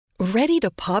Ready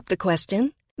to pop the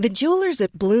question? The jewelers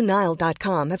at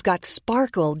BlueNile.com have got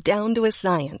sparkle down to a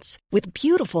science with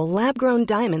beautiful lab-grown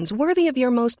diamonds worthy of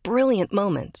your most brilliant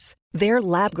moments. Their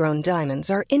lab-grown diamonds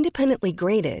are independently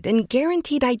graded and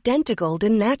guaranteed identical to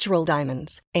natural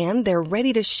diamonds, and they're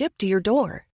ready to ship to your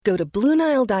door. Go to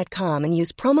BlueNile.com and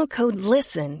use promo code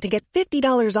LISTEN to get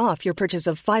 $50 off your purchase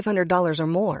of $500 or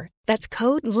more. That's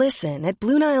code LISTEN at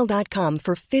BlueNile.com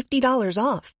for $50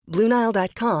 off.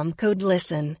 BlueNile.com, code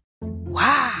LISTEN.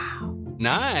 Wow.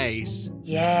 Nice.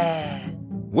 Yeah.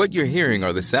 What you're hearing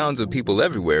are the sounds of people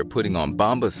everywhere putting on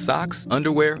Bombas socks,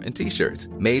 underwear, and T-shirts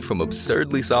made from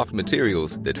absurdly soft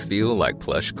materials that feel like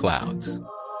plush clouds.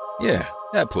 Yeah,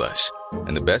 that plush.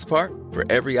 And the best part? For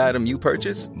every item you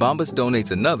purchase, Bombas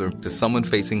donates another to someone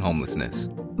facing homelessness.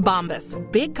 Bombas.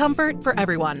 Big comfort for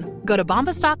everyone. Go to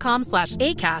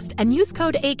bombas.com/ACAST and use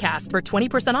code ACAST for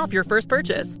 20% off your first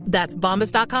purchase. That's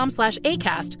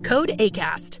bombas.com/ACAST. Code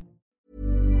ACAST.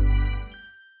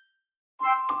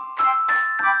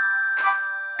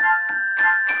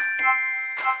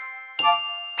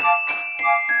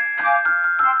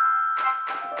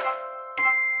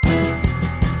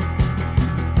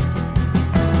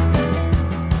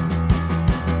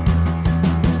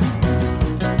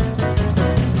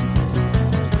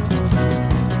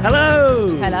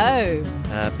 Hello! Hello.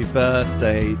 Happy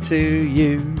birthday to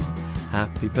you.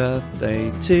 Happy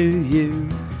birthday to you.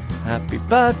 Happy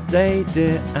birthday,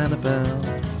 dear Annabelle.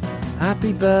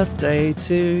 Happy birthday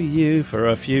to you for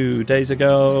a few days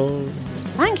ago.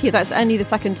 Thank you. That's only the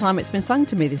second time it's been sung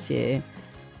to me this year.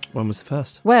 When was the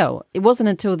first? Well, it wasn't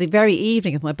until the very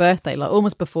evening of my birthday, like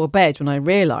almost before bed, when I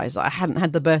realised that I hadn't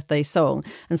had the birthday song.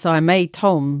 And so I made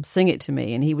Tom sing it to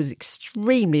me, and he was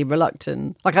extremely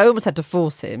reluctant. Like, I almost had to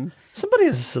force him. Somebody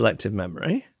has a selective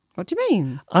memory. What do you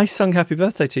mean? I sung Happy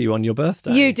Birthday to you on your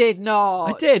birthday. You did not.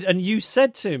 I did, and you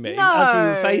said to me as we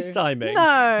were FaceTiming,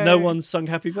 no one's sung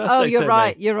Happy Birthday to me.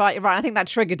 Oh, you're right. I think that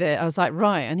triggered it. I was like,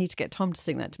 right, I need to get Tom to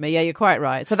sing that to me. Yeah, you're quite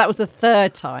right. So that was the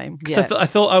third time. Yeah. So I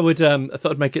thought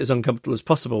I'd make it as uncomfortable as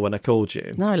possible when I called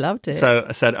you. No, I loved it. So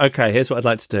I said, okay, here's what I'd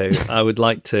like to do. I would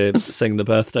like to sing the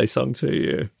birthday song to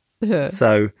you.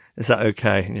 So is that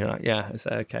okay? And you're like, yeah, is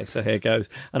that okay? So here goes.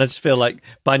 And I just feel like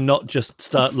by not just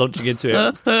start launching into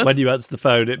it when you answer the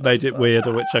phone, it made it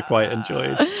weirder, which I quite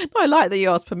enjoyed. No, I like that you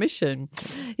asked permission.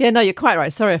 Yeah, no, you're quite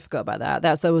right. Sorry, I forgot about that.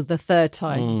 That was the third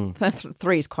time.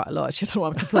 3 is quite a lot. Actually, I don't know why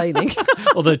I'm complaining.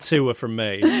 Although 2 were from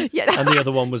me, yeah. And the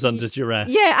other one was under duress.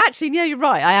 Yeah, actually, yeah, you're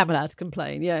right. I am allowed to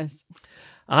complain. Yes,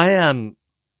 I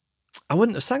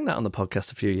wouldn't have sang that on the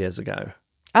podcast a few years ago.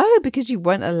 Oh, because you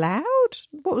weren't allowed?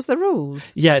 What was the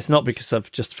rules? Yeah, it's not because I've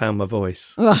just found my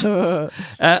voice.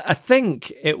 I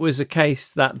think it was a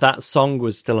case that song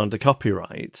was still under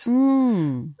copyright,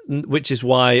 which is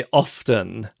why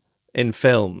often in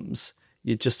films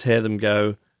you just hear them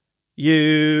go,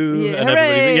 you, yeah, and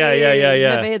everybody,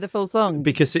 yeah. Never hear the full song.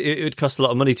 Because it would cost a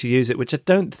lot of money to use it, which I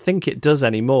don't think it does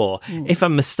anymore. If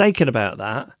I'm mistaken about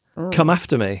that, come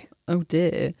after me. Oh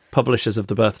dear. Publishers of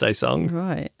the birthday song.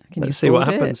 Right. Let's see what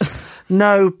happens.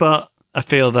 No, but I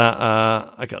feel that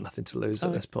I got nothing to lose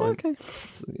at this point. Okay.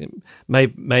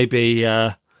 Maybe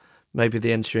the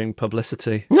ensuing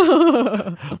publicity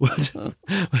would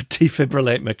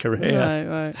defibrillate my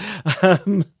career.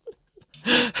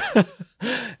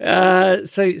 Right.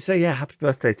 So yeah, happy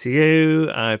birthday to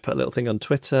you. I put a little thing on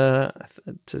Twitter.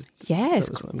 Yes,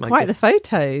 quite the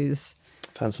photos.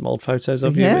 Found some old photos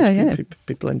of you, which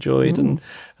people enjoyed, and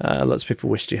lots of people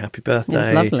wished you happy birthday. It's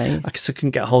lovely. I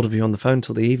couldn't get hold of you on the phone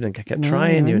till the evening. I kept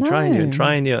trying you.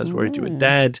 I was worried you were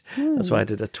dead. That's why I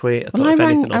did a tweet. I thought if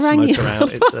anything, I'll smoke her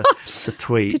out. It's a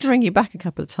tweet. I did ring you back a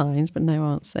couple of times, but no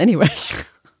answer. Anyway.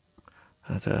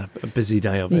 I had a busy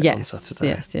day of it on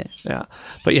Saturday. Yes. Yeah.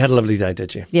 But you had a lovely day,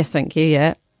 did you? Yes, thank you.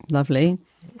 Yeah, lovely.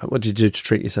 What did you do to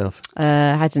treat yourself? I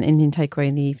had an Indian takeaway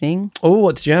in the evening. Oh,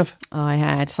 what did you have? I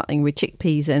had something with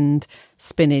chickpeas and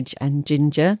spinach and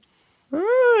ginger.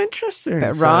 Oh, interesting. Bit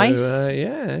of rice.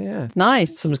 Yeah.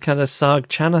 Nice. Some kind of Saag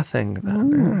Chana thing.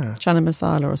 Chana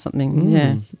masala or something.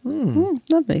 Yeah.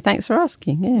 Lovely. Thanks for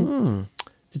asking. Yeah.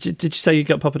 Did you say you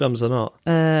got poppadoms or not?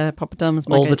 Poppadoms,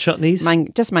 mango. All the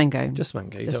chutneys? Just mango. Just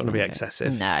mango. You don't want to be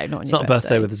excessive. No, not on It's your not a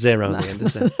birthday with a 0 on the end,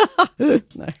 is it?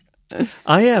 No.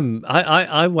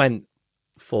 I went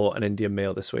for an Indian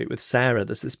meal this week with Sarah.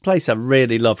 There's this place I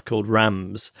really love called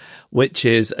Rams, which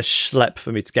is a schlep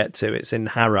for me to get to. It's in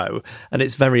Harrow, and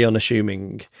it's very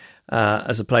unassuming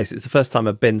as a place. It's the first time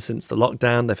I've been since the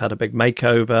lockdown. They've had a big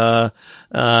makeover.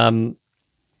 I'm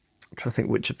trying to think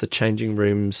which of the changing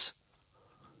rooms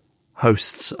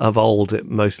hosts of old it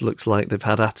most looks like they've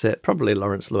had at it. Probably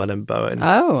Lawrence Llewellyn Bowen.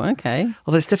 Oh, okay.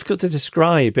 Although it's difficult to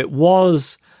describe. It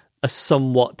was a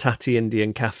somewhat tatty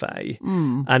Indian cafe,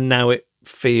 and now it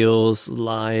feels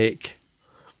like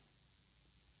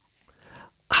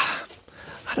I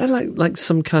don't know, like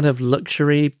some kind of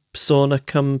luxury sauna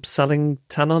come selling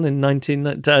tanning in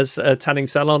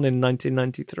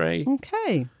 1993.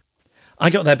 Okay. I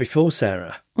got there before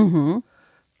Sarah. Mm-hmm.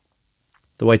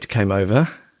 The waiter came over.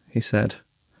 He said,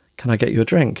 "Can I get you a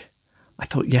drink?" I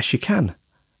thought, yes, you can.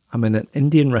 I'm in an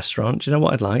Indian restaurant. Do you know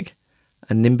what I'd like?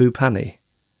 A Nimbu Pani.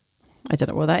 I don't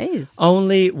know what that is.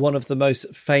 Only one of the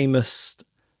most famous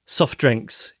soft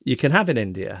drinks you can have in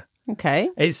India. Okay.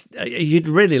 It's you'd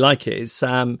really like it. It's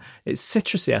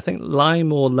citrusy. I think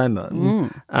lime or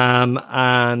lemon,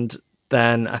 and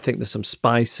then I think there's some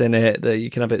spice in it that you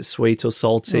can have it sweet or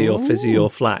salty or fizzy or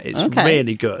flat. It's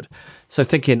really good. So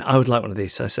thinking I would like one of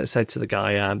these. So I said to the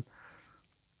guy,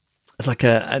 "I'd like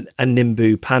a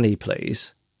Nimbu Pani,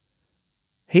 please."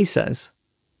 He says,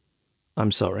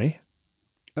 "I'm sorry."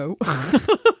 Oh.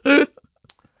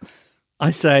 I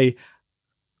say,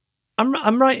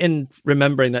 I'm right in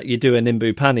remembering that you do a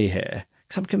Nimbu Pani here,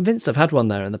 because I'm convinced I've had one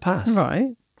there in the past.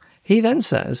 Right. He then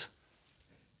says,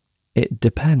 "It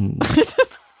depends."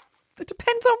 It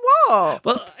depends on what?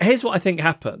 Well, here's what I think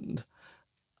happened.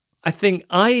 I think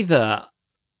either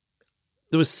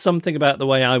there was something about the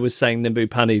way I was saying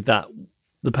Nimbu Pani that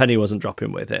the penny wasn't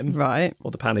dropping with him. Right. Or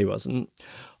the penny wasn't.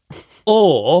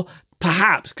 Or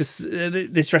perhaps, because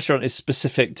this restaurant is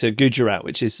specific to Gujarat,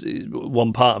 which is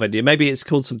one part of India, maybe it's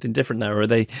called something different there, or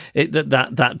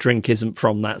that drink isn't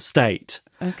from that state.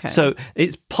 Okay. So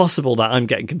it's possible that I'm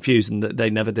getting confused and that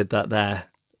they never did that there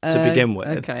to begin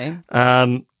with. Okay.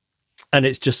 And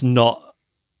it's just not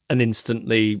an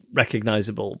instantly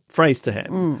recognisable phrase to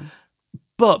him.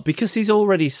 But because he's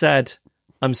already said,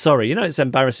 "I'm sorry," you know, it's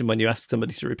embarrassing when you ask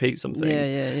somebody to repeat something.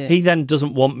 Yeah. He then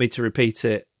doesn't want me to repeat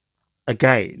it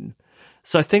again.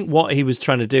 So I think what he was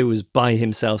trying to do was buy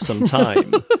himself some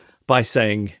time by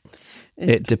saying,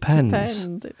 it depends.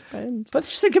 It depends. But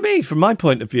just think of me, from my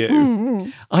point of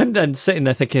view, I'm then sitting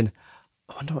there thinking,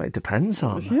 I wonder what it depends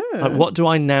on. Yeah. Like, what do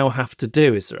I now have to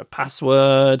do? Is there a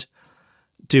password?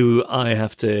 Do I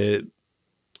have to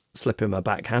slip in my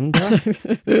backhander?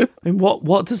 I mean,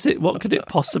 what could it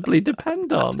possibly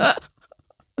depend on?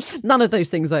 None of those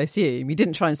things, I assume. You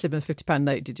didn't try and slip in a £50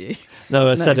 note, did you? No,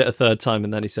 I said it a third time,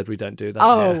 and then he said we don't do that.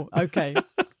 Oh, okay.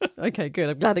 Okay, good.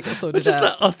 I'm glad it got sorted Just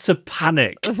out. that utter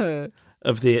panic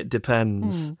of the "it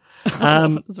depends."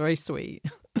 That's very sweet.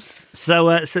 So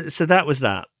that was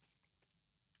that.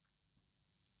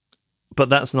 But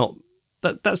that's not.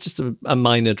 That's just a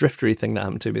minor driftery thing that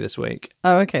happened to me this week.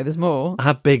 Oh, okay. There's more. I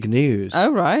have big news.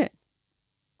 Oh, right.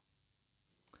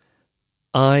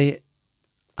 I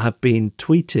have been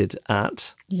tweeted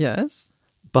at Yes.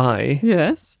 by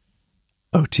Yes.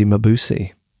 Oti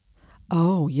Mabuse.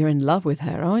 Oh, you're in love with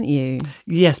her, aren't you?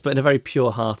 Yes, but in a very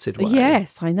pure-hearted way.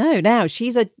 Yes, I know. Now,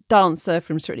 she's a dancer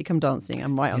from Strictly Come Dancing.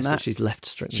 I'm right on Yes, that. but she's left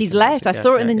Strictly. She's left. I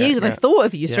saw it in the news and I thought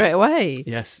of you straight away.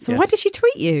 Yes. So why did she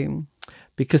tweet you?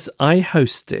 Because I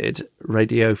hosted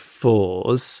Radio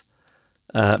 4's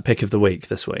Pick of the Week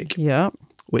this week, Yeah.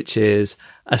 which is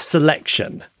a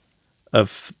selection of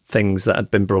things that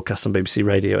had been broadcast on BBC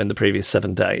Radio in the previous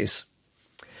 7 days.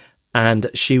 And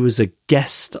she was a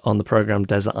guest on the programme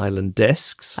Desert Island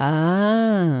Discs.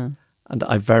 Ah. And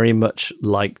I very much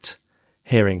liked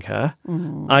hearing her.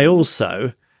 I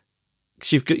also,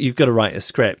 because you've got to write a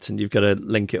script and you've got to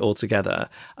link it all together,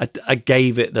 I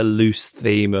gave it the loose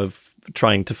theme of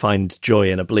trying to find joy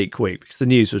in a bleak week, because the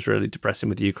news was really depressing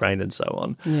with Ukraine and so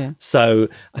on. Yeah. So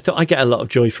I thought I get a lot of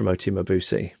joy from Oti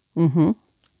Mabuse. Mm-hmm.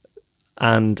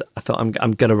 And I thought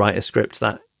I'm going to write a script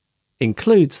that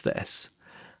includes this.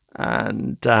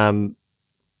 And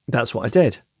that's what I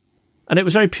did. And it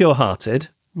was very pure-hearted.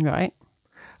 Right.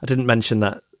 I didn't mention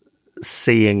that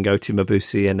seeing Oti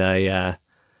Mabuse in a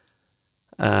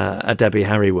Debbie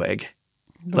Harry wig,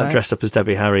 like Right. dressed up as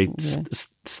Debbie Harry,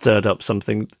 stirred up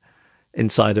something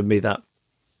inside of me that,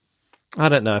 I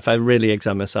don't know, if I really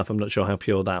examine myself, I'm not sure how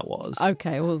pure that was.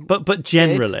 Okay. Well, But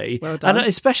generally, Well done. and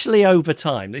especially over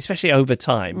time, I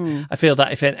feel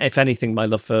that if anything, my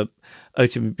love for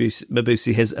Oti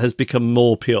Mabuse has become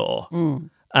more pure,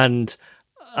 and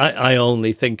I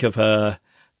only think of her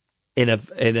in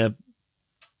a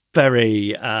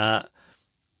very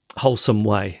wholesome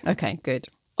way, okay, good.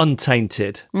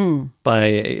 untainted by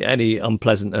any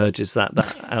unpleasant urges that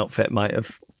outfit might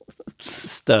have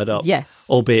stirred up. Yes.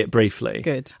 Albeit briefly.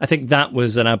 Good. I think that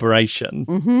was an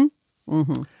aberration.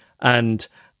 And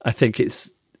I think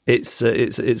it's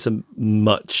a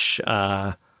much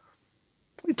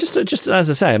just as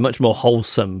I say, a much more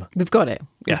wholesome. We've got it.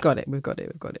 Yeah. We've got it. We've got it.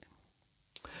 We've got it.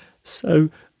 So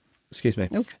Excuse me.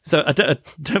 So I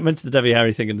don't mention the Debbie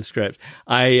Harry thing in the script.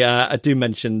 I do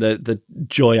mention the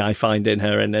joy I find in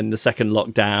her, and then the second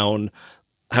lockdown,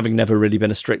 having never really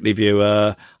been a Strictly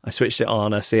viewer, I switched it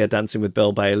on. I see her dancing with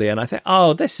Bill Bailey, and I think,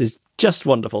 oh, this is just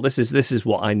wonderful. This is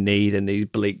what I need in these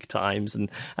bleak times.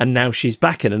 And now she's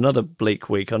back in another bleak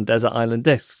week on Desert Island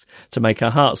Discs to make her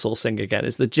heart all sing again.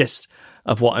 Is the gist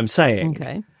of what I'm saying.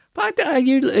 Okay. But I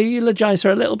eulogise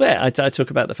her a little bit. I talk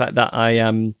about the fact that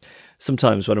I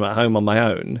sometimes when I'm at home on my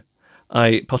own,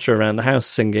 I potter around the house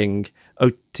singing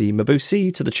Oti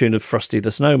Mabuse to the tune of Frosty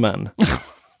the Snowman.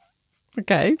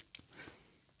 Okay.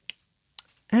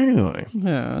 Anyway.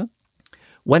 Yeah.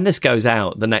 When this goes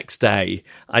out the next day,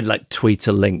 I'd tweet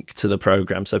a link to the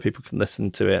programme so people can listen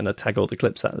to it, and I tag all the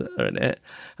clips that are in it.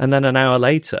 And then an hour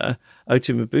later,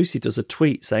 Oti Mabuse does a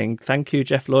tweet saying, "Thank you,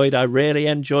 Jeff Lloyd. I really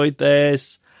enjoyed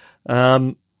this."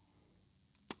 So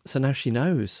now she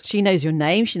knows. She knows your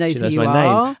name. She knows who you my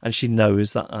are. name, and she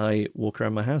knows that I walk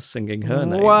around my house singing her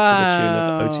name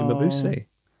Wow. to the tune of Oti Mabuse.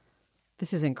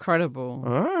 This is incredible.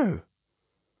 Oh.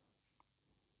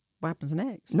 What happens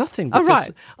next? Nothing. Oh, Because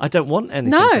right. I don't want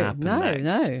anything to happen next.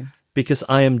 No. Because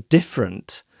I am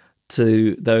different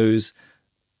to those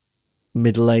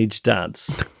middle-aged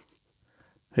dads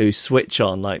who switch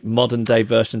on, modern-day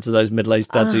versions of those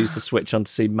middle-aged dads who used to switch on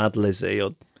to see Mad Lizzie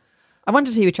or... I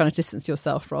wondered who you were trying to distance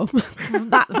yourself from. from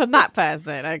that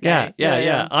person. Okay.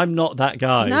 Yeah. I'm not that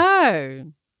guy.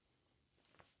 No.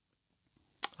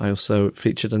 I also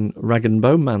featured in Rag and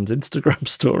Bone Man's Instagram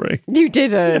story. You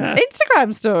didn't. Yeah.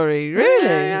 Instagram story, really?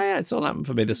 Yeah. It's all happened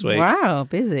for me this week. Wow,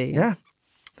 busy. Yeah.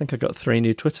 I think I got 3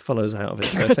 new Twitter follows out of it.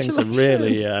 So things are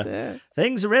really,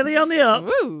 things are really on the up.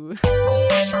 Woo.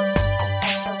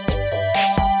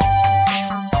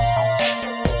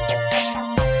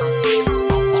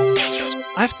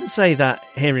 I have to say that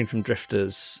hearing from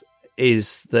drifters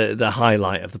is the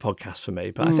highlight of the podcast for me.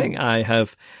 But I think I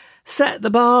have set the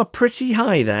bar pretty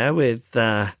high there with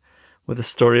the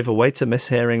story of a waiter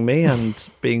mishearing me and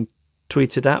being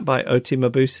tweeted at by Oti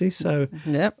Mabuse. So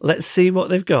Yep. let's see what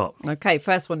they've got. Okay,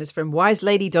 first one is from Wise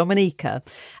Lady Dominica,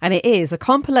 and it is a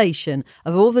compilation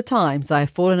of all the times I have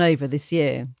fallen over this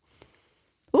year.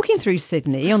 Walking through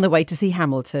Sydney on the way to see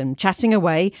Hamilton, chatting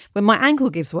away when my ankle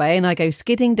gives way and I go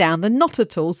skidding down the not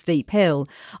at all steep hill.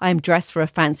 I am dressed for a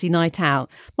fancy night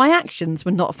out. My actions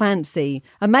were not fancy.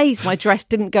 Amazed my dress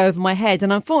didn't go over my head,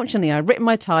 and unfortunately I ripped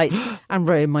my tights and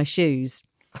ruined my shoes.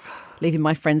 Leaving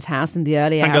my friend's house in the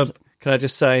early Hang hours. on, can I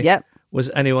just say, Yep. was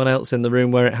anyone else in the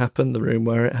room where it happened? The room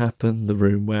where it happened? The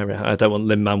room where it happened? I don't want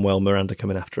Lin-Manuel Miranda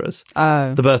coming after us.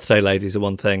 Oh, The birthday ladies are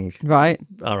one thing, right.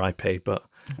 R.I.P., but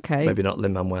Okay. maybe not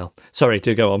Lin-Manuel. Sorry,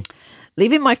 do go on.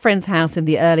 Leaving my friend's house in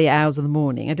the early hours of the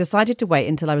morning, I decided to wait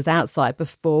until I was outside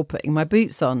before putting my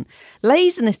boots on.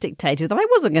 Laziness dictated that I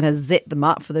wasn't going to zip them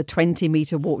up for the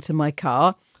 20-metre walk to my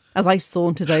car. As I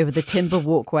sauntered over the timber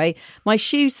walkway, my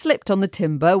shoes slipped on the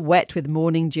timber, wet with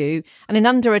morning dew, and in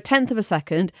under a tenth of a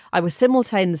second, I was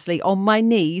simultaneously on my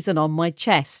knees and on my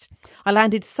chest. I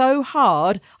landed so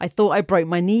hard, I thought I broke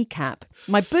my kneecap.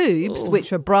 My boobs,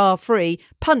 which were bra-free,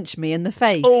 punched me in the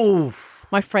face. Oh,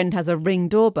 My friend has a Ring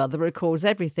doorbell that records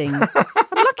everything. I'm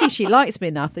lucky she likes me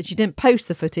enough that she didn't post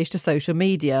the footage to social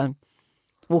media.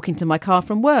 Walking to my car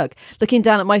from work, looking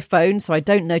down at my phone so I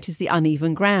don't notice the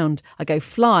uneven ground. I go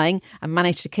flying and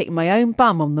manage to kick my own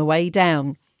bum on the way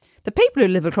down. The people who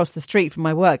live across the street from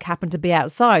my work happen to be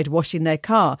outside washing their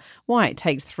car. Why it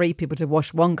takes 3 people to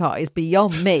wash one car is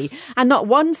beyond me, and not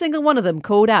one single one of them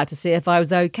called out to see if I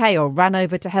was okay or ran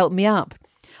over to help me up.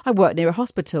 I work near a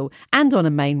hospital and on a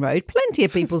main road. Plenty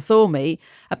of people saw me.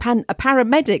 A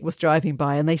paramedic was driving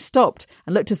by and they stopped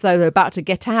and looked as though they were about to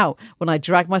get out when I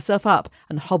dragged myself up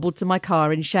and hobbled to my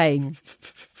car in shame.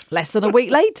 Less than a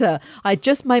week later, I had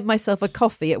just made myself a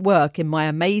coffee at work in my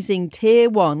amazing Tier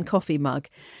 1 coffee mug.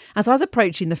 As I was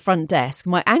approaching the front desk,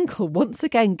 my ankle once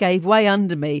again gave way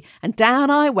under me and down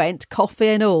I went, coffee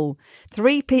and all.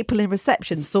 3 people in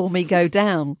reception saw me go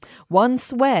down. One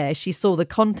swears she saw the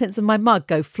contents of my mug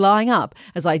go flying up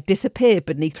as I disappeared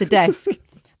beneath the desk.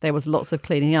 There was lots of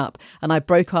cleaning up, and I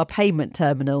broke our payment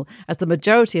terminal as the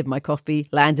majority of my coffee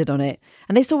landed on it.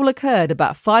 And this all occurred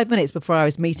about 5 minutes before I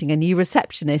was meeting a new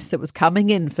receptionist that was coming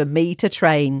in for me to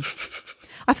train.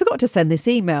 I forgot to send this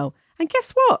email, and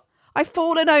guess what? I've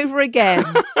fallen over again.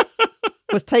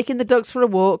 Was taking the dogs for a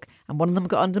walk, and one of them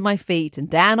got under my feet, and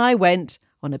down I went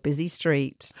on a busy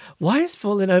street. why is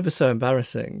falling over so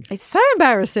embarrassing? It's so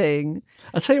embarrassing.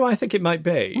 I'll tell you why I think it might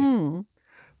be.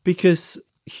 Because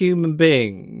human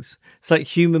beings, it's like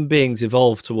human beings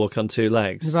evolved to walk on 2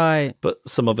 legs. Right. But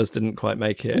some of us didn't quite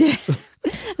make it.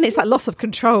 And it's like loss of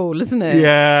control, isn't it?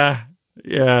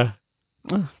 Yeah.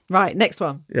 Right, next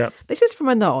one. Yeah. This is from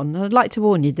Anon, and I'd like to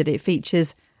warn you that it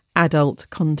features adult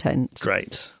content.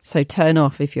 Great. So turn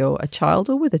off if you're a child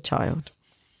or with a child.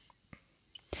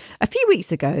 A few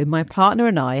weeks ago, my partner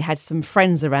and I had some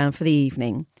friends around for the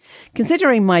evening.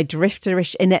 Considering my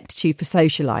drifterish ineptitude for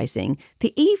socialising,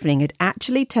 the evening had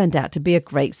actually turned out to be a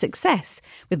great success,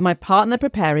 with my partner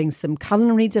preparing some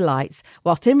culinary delights,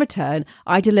 whilst in return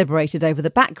I deliberated over the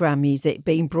background music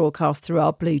being broadcast through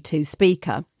our Bluetooth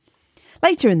speaker.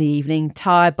 Later in the evening,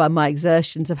 tired by my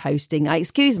exertions of hosting, I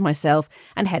excused myself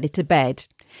and headed to bed.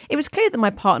 It was clear that my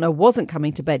partner wasn't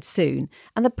coming to bed soon,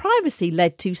 and the privacy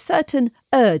led to certain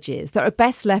urges that are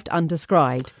best left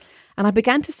undescribed, and I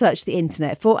began to search the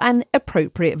internet for an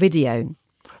appropriate video.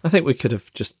 I think we could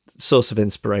have just, source of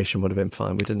inspiration would have been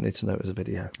fine. We didn't need to know it was a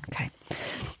video. Okay.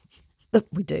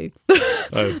 We do.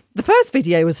 Oh. The first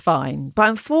video was fine, but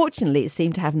unfortunately it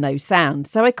seemed to have no sound,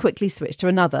 so I quickly switched to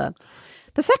another.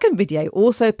 The second video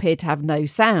also appeared to have no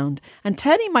sound, and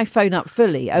turning my phone up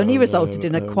fully only resulted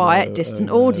in a quiet, distant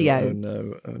audio.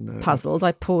 Puzzled,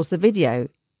 I paused the video,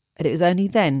 and it was only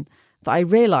then that I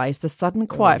realised the sudden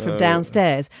quiet from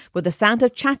downstairs, where the sound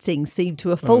of chatting seemed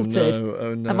to have faltered,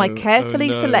 and my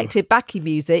carefully selected backing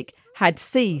music had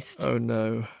ceased. Oh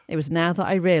no. It was now that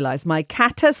I realised my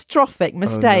catastrophic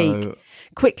mistake. Oh, no.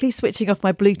 Quickly switching off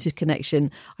my Bluetooth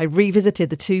connection, I revisited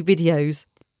the two videos.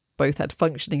 Both had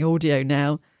functioning audio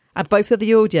now, and both of the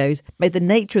audios made the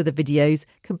nature of the videos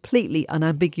completely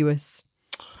unambiguous.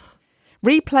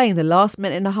 Replaying the last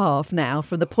minute and a half now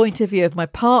from the point of view of my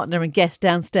partner and guest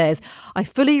downstairs, I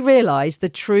fully realised the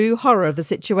true horror of the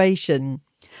situation.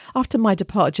 After my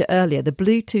departure earlier, the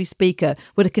Bluetooth speaker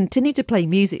would have continued to play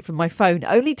music from my phone,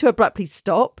 only to abruptly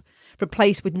stop,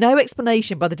 replaced with no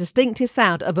explanation by the distinctive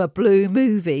sound of a blue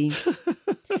movie.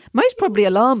 Most probably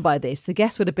alarmed by this, the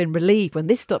guests would have been relieved when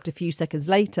this stopped a few seconds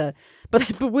later, but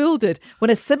then bewildered when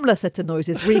a similar set of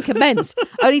noises recommenced,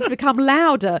 only to become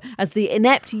louder as the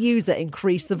inept user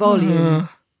increased the volume.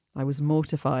 I was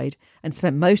mortified and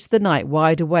spent most of the night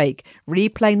wide awake,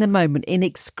 replaying the moment in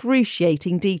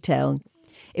excruciating detail.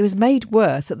 It was made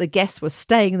worse that the guests were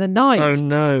staying the night. Oh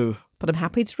no. But I'm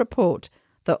happy to report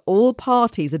that all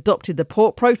parties adopted the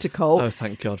port protocol. Oh,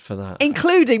 thank God for that.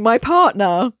 Including my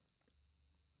partner.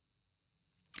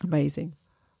 Amazing.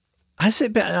 Has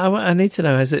it been, I need to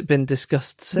know, has it been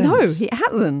discussed since? No, it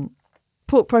hasn't.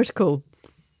 Port protocol.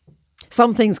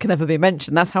 Some things can never be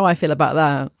mentioned. That's how I feel about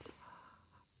that.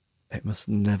 It must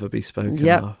never be spoken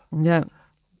of. Yeah.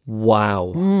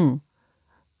 Wow.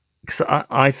 Because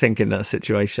I think in that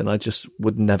situation, I just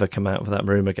would never come out of that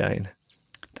room again.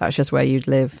 That's just where you'd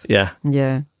live. Yeah.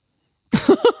 Yeah.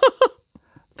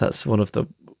 That's one of the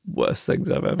worst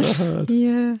things I've ever heard.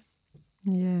 Yeah.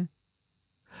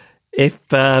 If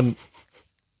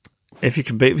you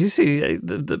can be, if you see,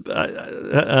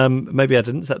 maybe I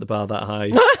didn't set the bar that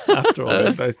high after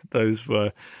all. Both of those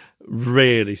were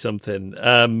really something.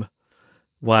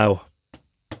 Wow.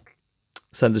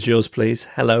 Send us yours, please.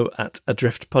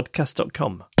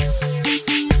 hello@adriftpodcast.com.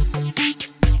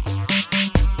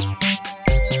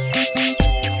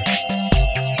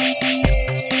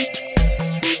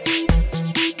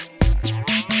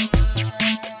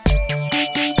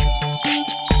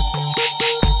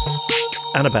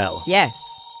 Annabelle.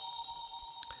 Yes.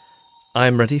 I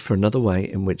am ready for another way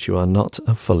in which you are not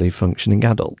a fully functioning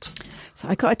adult. So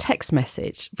I got a text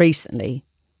message recently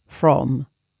from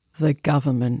the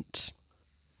government.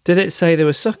 Did it say they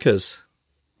were suckers?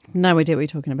 No idea what you're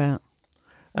talking about.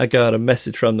 I got a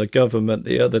message from the government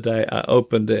the other day. I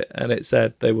opened it and it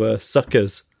said they were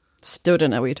suckers. Still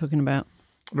don't know what you're talking about.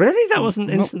 Really? That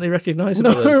wasn't instantly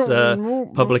recognisable as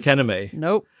Public Enemy?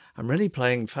 Nope. I'm really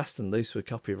playing fast and loose with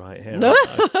copyright here.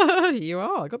 You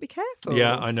are. I've got to be careful.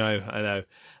 Yeah, I know.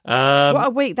 What a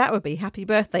week that would be. Happy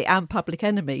birthday and Public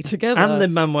Enemy together. And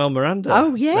Lin-Manuel Miranda.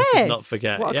 Oh, yes. Let us not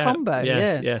forget. What a combo.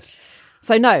 Yes.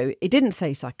 So no, it didn't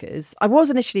say suckers. I was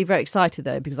initially very excited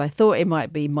though, because I thought it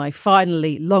might be my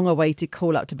finally long-awaited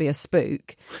call up to be a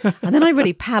spook. And then I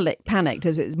really panicked,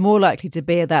 as it was more likely to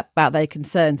be about their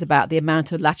concerns about the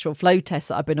amount of lateral flow tests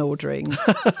that I've been ordering.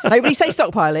 I don't really say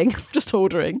stockpiling, just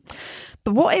ordering.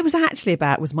 But what it was actually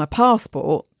about was my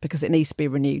passport, because it needs to be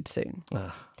renewed soon.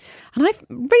 And I've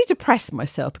really depressed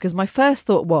myself, because my first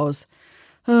thought was,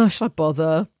 oh, should I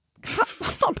bother?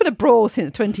 I've not been abroad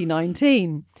since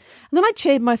 2019. And then I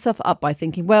cheered myself up by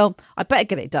thinking, well, I'd better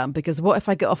get it done, because what if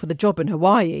I get offered a job in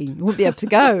Hawaii? I wouldn't be able to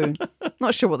go.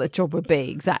 Not sure what the job would be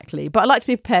exactly, but I like to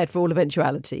be prepared for all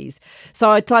eventualities.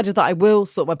 So I decided that I will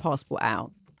sort my passport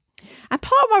out. And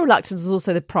part of my reluctance was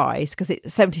also the price, because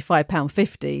it's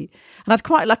 £75.50. And I'd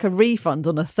quite like a refund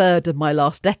on a third of my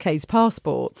last decade's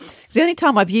passport. Because the only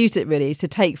time I've used it really is to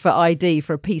take for ID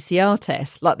for a PCR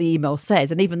test, like the email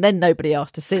says. And even then, nobody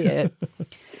asked to see it.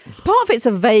 Part of it's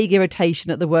a vague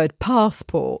irritation at the word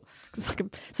passport.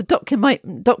 It's a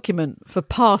document for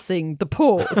passing the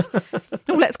port.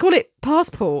 Oh, let's call it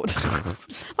passport.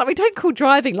 Like, we don't call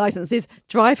driving licenses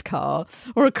drive car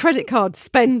or a credit card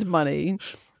spend money.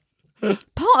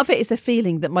 Part of it is the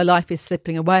feeling that my life is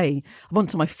slipping away. I'm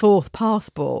onto my 4th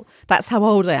passport. That's how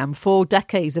old I am. 4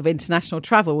 decades of international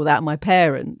travel without my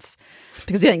parents.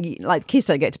 Because kids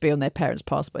don't get to be on their parents'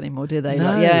 passport anymore, do they?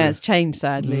 No. It's changed,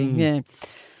 sadly. Yeah.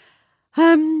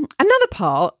 Another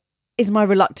part is my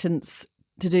reluctance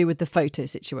to do with the photo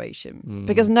situation,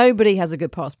 because nobody has a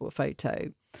good passport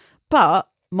photo. But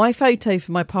my photo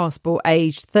for my passport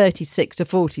aged 36 to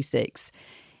 46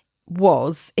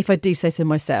 was, if I do say so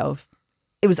myself,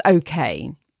 it was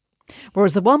okay.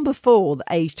 Whereas the one before, that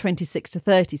aged 26 to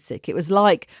 36, it was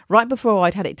like right before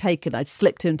I'd had it taken, I'd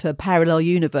slipped into a parallel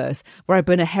universe where I'd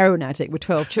been a heroin addict with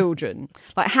 12 children.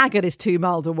 Like, haggard is too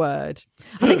mild a word.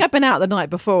 I think I'd been out the night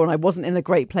before and I wasn't in a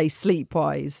great place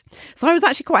sleep-wise. So I was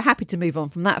actually quite happy to move on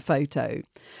from that photo.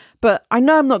 But I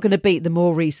know I'm not going to beat the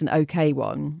more recent okay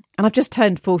one. And I've just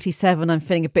turned 47. I'm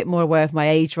feeling a bit more aware of my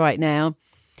age right now.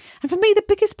 And for me, the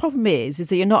biggest problem is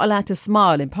that you're not allowed to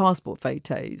smile in passport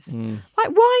photos. Like,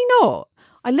 why not?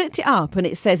 I looked it up and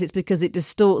it says it's because it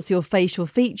distorts your facial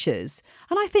features.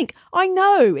 And I think, I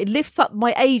know, it lifts up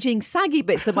my ageing, saggy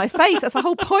bits of my face. That's the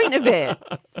whole point of it.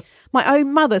 My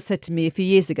own mother said to me a few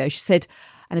years ago, she said,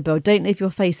 Annabelle, don't leave your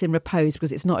face in repose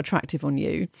because it's not attractive on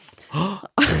you.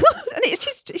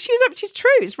 And she's true,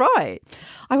 it's right.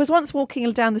 I was once walking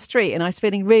down the street and I was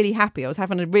feeling really happy. I was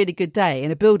having a really good day.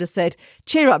 And a builder said,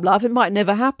 cheer up, love, it might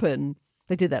never happen.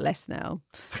 They do that less now.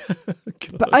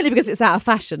 But only because it's out of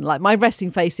fashion. Like, my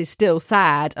resting face is still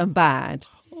sad and bad.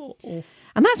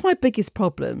 And that's my biggest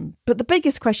problem. But the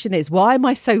biggest question is, why am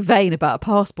I so vain about a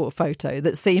passport photo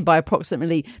that's seen by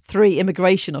approximately 3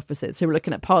 immigration officers who are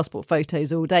looking at passport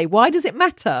photos all day? Why does it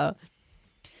matter?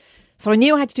 So I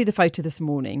knew I had to do the photo this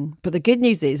morning. But the good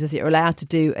news is you're allowed to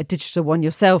do a digital one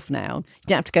yourself now. You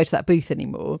don't have to go to that booth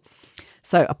anymore.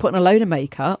 So I put on a load of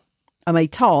makeup. I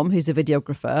made Tom, who's a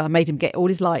videographer, I made him get all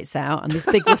his lights out and this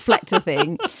big reflector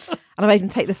thing. And I made him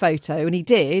take the photo, and he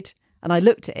did. And I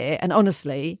looked at it, and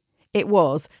honestly, it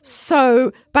was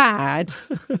so bad.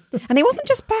 And it wasn't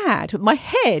just bad, but my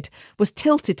head was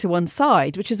tilted to one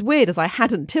side, which is weird as I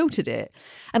hadn't tilted it.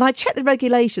 And I checked the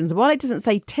regulations. While it doesn't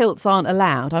say tilts aren't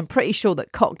allowed, I'm pretty sure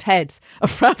that cocked heads are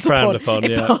frowned upon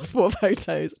in passport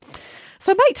photos.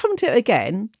 So I make Tom do it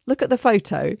again. Look at the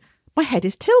photo. My head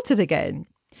is tilted again.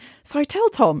 So I tell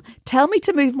Tom, tell me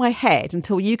to move my head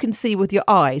until you can see with your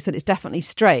eyes that it's definitely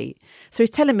straight. So he's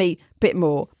telling me, bit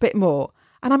more.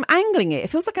 And I'm angling it. It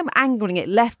feels like I'm angling it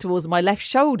left towards my left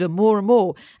shoulder more and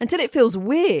more until it feels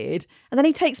weird. And then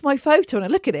he takes my photo and I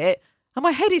look at it and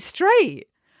my head is straight.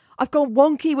 I've gone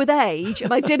wonky with age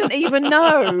and I didn't even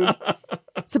know.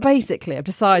 So basically, I've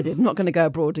decided I'm not going to go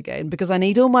abroad again because I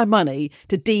need all my money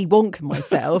to de-wonk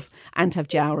myself and have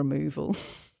jowl removal.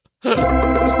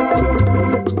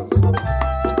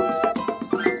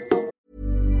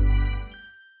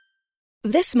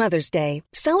 This Mother's Day,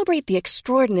 celebrate the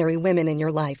extraordinary women in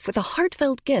your life with a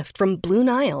heartfelt gift from Blue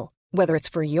Nile. Whether it's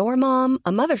for your mom,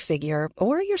 a mother figure,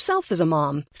 or yourself as a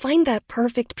mom, find that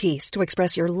perfect piece to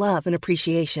express your love and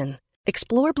appreciation.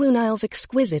 Explore Blue Nile's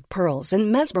exquisite pearls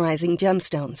and mesmerizing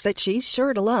gemstones that she's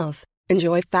sure to love.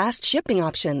 Enjoy fast shipping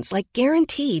options like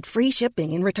guaranteed free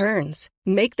shipping and returns.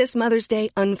 Make this Mother's Day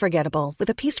unforgettable with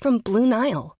a piece from Blue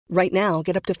Nile. Right now,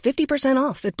 get up to 50%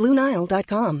 off at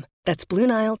BlueNile.com. That's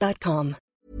BlueNile.com.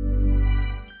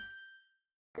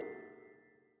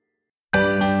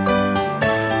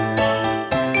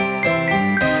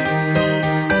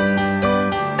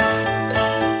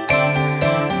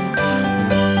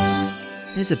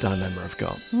 Here's a dilemma I've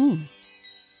got.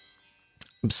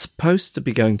 I'm supposed to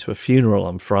be going to a funeral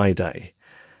on Friday,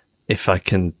 if I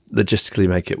can logistically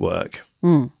make it work.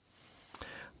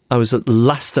 I was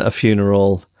last at a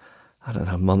funeral, I don't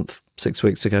know, a month, 6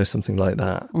 weeks ago, something like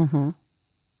that.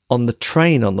 On the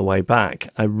train on the way back,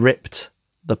 I ripped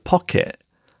the pocket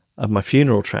of my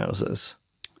funeral trousers.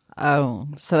 Oh,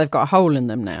 so they've got a hole in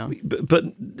them now. But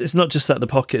it's not just that the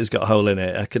pocket has got a hole in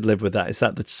it. I could live with that. It's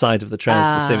that the side of the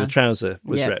trouser, the seam of the trouser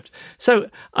was ripped. So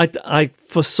I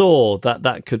foresaw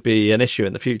that could be an issue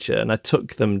in the future, and I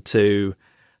took them to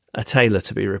a tailor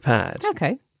to be repaired.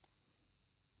 Okay.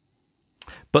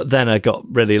 But then I got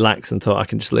really lax and thought I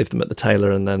can just leave them at the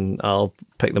tailor and then I'll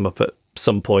pick them up at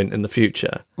some point in the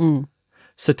future.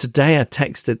 So today I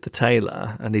texted the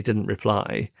tailor and he didn't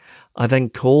reply. I then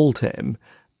called him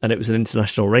and it was an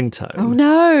international ringtone. Oh,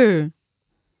 no.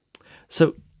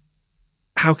 So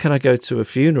how can I go to a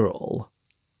funeral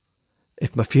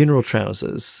if my funeral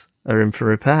trousers are in for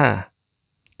repair?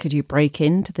 Could you break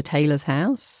into the tailor's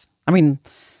house? I mean,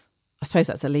 I suppose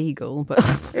that's illegal, but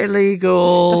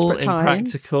Illegal, desperate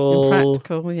times.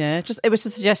 Impractical, yeah. It was a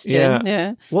suggestion,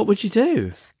 yeah. What would you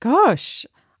do? Gosh,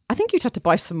 I think you'd have to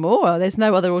buy some more. There's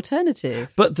no other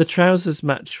alternative. But the trousers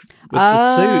match with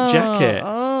the suit jacket.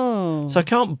 Oh. So I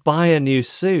can't buy a new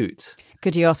suit.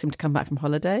 Could you ask him to come back from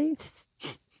holiday?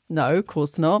 No, of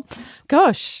course not.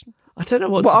 Gosh. I don't know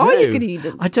what What to do. are you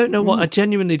going to... I don't know I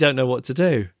genuinely don't know what to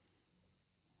do.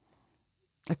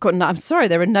 I'm sorry,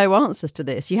 there are no answers to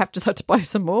this. You have to buy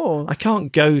some more. I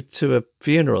can't go to a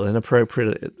funeral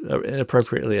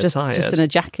inappropriately attired. Just in a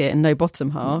jacket and no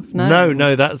bottom half.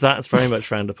 No, that's very much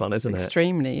frowned upon, isn't it?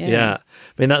 Extremely, yeah. Yeah. I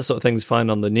mean, that sort of thing's fine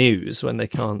on the news when they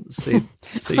can't see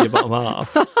your bottom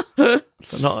half. But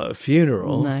not at a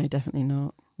funeral. No, definitely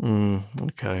not.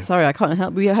 Okay. Sorry, I can't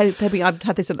help. Hoping I've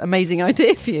had this amazing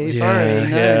idea for you. Sorry.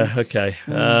 No. Yeah, okay.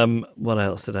 What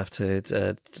else did I have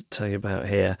to tell you about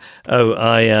here? Oh,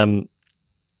 I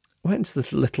went to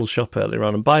the little shop earlier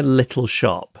on, and by little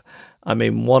shop, I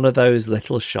mean one of those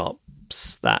little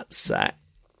shops that's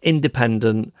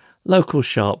independent, local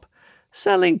shop,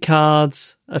 selling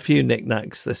cards, a few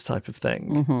knickknacks, this type of thing.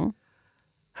 Mm-hmm.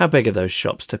 How big are those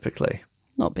shops typically?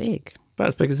 Not big. About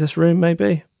as big as this room,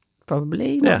 maybe?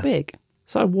 Probably not big.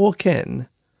 So I walk in.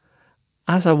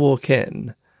 As I walk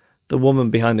in, the woman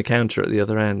behind the counter at the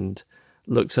other end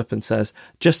looks up and says,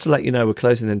 "Just to let you know, we're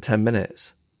closing in 10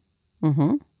 minutes.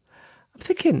 Mm-hmm. I'm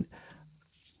thinking,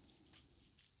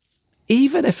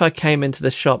 even if I came into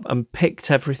the shop and picked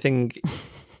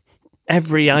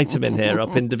every item in here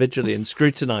up individually and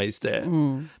scrutinised it,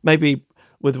 maybe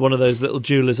with one of those little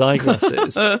jeweler's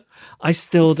eyeglasses, I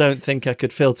still don't think I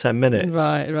could fill 10 minutes.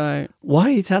 Right. Why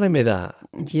are you telling me that?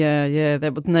 Yeah.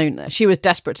 There was no. She was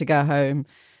desperate to go home.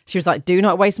 She was like, "Do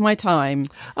not waste my time."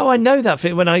 Oh, I know that.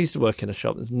 When I used to work in a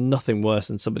shop, there's nothing worse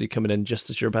than somebody coming in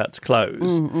just as you're about to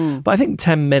close. But I think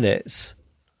 10 minutes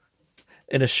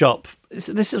in a shop,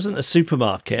 this isn't a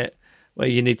supermarket where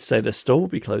you need to say the store will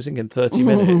be closing in 30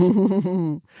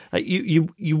 minutes. Like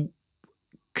you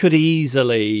could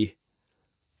easily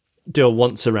do a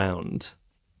once around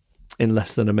in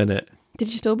less than a minute.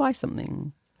 Did you still buy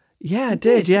something? Yeah, I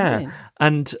did. Yeah.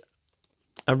 And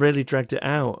I really dragged it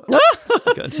out.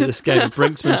 I got into this game of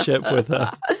brinksmanship with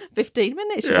her. 15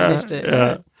 minutes you managed it.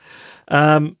 Yeah.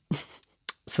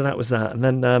 So that was that.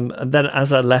 And then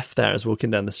as I left there, I was walking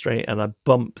down the street and I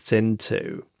bumped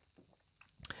into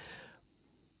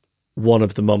one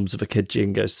of the mums of a kid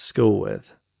Jean goes to school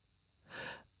with.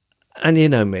 And you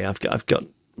know me, I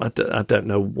don't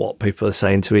know what people are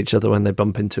saying to each other when they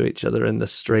bump into each other in the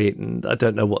street, and I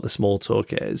don't know what the small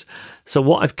talk is. So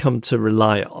what I've come to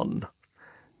rely on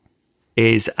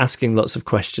is asking lots of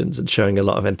questions and showing a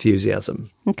lot of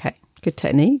enthusiasm. Okay, good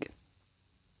technique.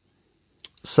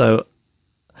 So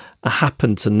I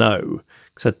happen to know,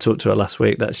 because I talked to her last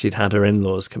week, that she'd had her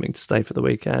in-laws coming to stay for the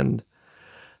weekend.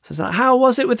 So I was like, "How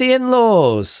was it with the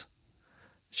in-laws?"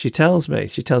 She tells me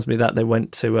that they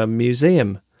went to a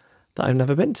museum that I've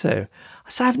never been to. I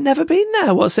said, "I've never been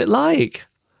there. What's it like?"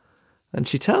 And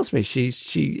she tells me she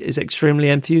is extremely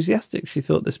enthusiastic. She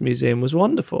thought this museum was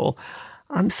wonderful.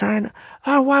 I'm saying,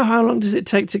 "Oh, wow, how long does it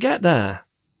take to get there?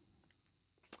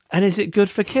 And is it good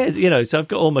for kids?" You know, so I've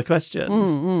got all my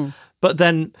questions. But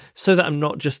then, so that I'm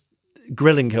not just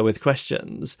grilling her with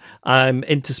questions, I'm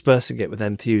interspersing it with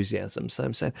enthusiasm. So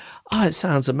I'm saying, "Oh, it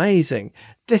sounds amazing.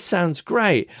 This sounds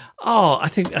great. Oh, I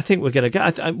think we're going to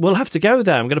go. We'll have to go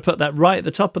there. I'm going to put that right at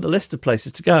the top of the list of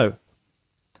places to go."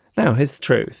 Now, here's the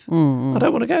truth. I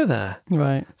don't want to go there.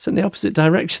 Right. It's in the opposite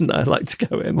direction that I'd like to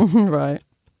go in. Right.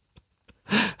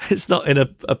 It's not in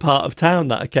a part of town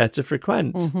that I care to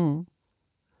frequent.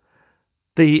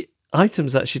 The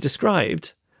items that she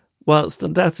described, whilst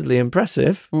undoubtedly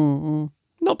impressive,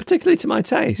 not particularly to my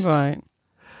taste. Right.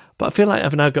 But I feel like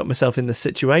I've now got myself in this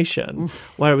situation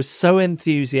where I was so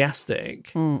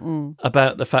enthusiastic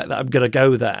about the fact that I'm going to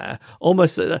go there.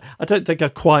 Almost, I don't think I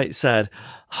quite said,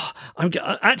 "Oh, I'm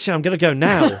going to go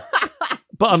now."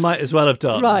 But I might as well have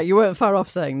done. Right, you weren't far off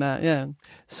saying that, yeah.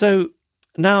 So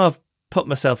now I've put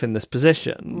myself in this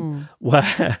position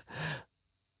where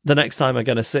the next time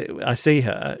I see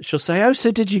her, she'll say, "Oh,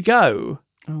 so did you go?"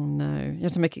 Oh, no. You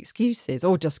have to make excuses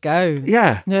or just go.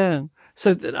 Yeah. Yeah.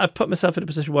 So I've put myself in a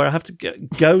position where I have to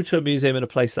go to a museum in a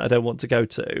place that I don't want to go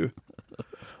to,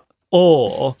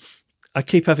 or I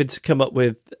keep having to come up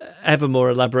with ever more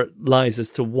elaborate lies as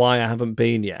to why I haven't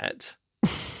been yet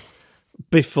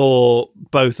before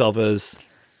both of us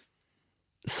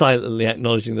silently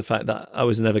acknowledging the fact that I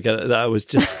was never going to, that I was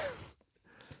just...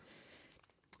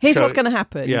 Here's what's going to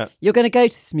happen. Yeah. You're going to go to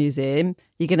this museum,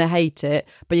 you're going to hate it,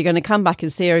 but you're going to come back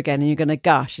and see her again and you're going to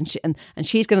gush. And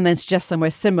she's going to then suggest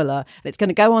somewhere similar. And it's going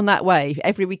to go on that way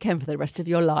every weekend for the rest of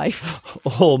your life.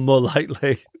 Or more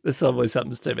likely, this always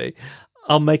happens to me,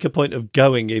 I'll make a point of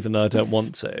going even though I don't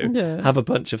want to, have a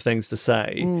bunch of things to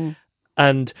say.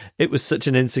 And it was such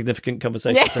an insignificant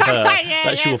conversation to her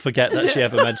that she will forget that she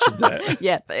ever mentioned it.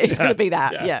 Yeah, it's going to be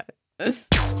that. Yeah.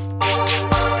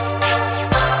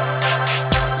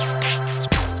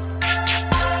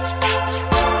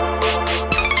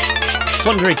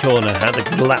 Swandery Corner at the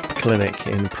GLAP Clinic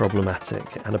in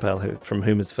Problematic. Annabelle, from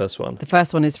whom is the first one? The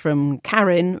first one is from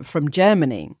Karen from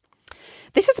Germany.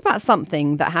 This is about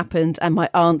something that happened at my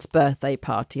aunt's birthday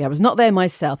party. I was not there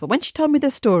myself, but when she told me the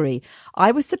story,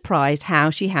 I was surprised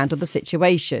how she handled the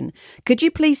situation. Could you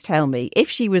please tell me if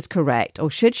she was correct, or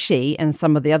should she and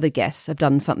some of the other guests have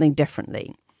done something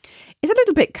differently? It's a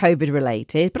little bit COVID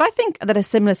related, but I think that a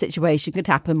similar situation could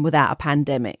happen without a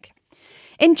pandemic.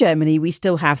 In Germany, we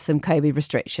still have some COVID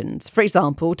restrictions. For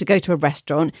example, to go to a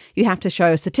restaurant, you have to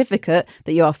show a certificate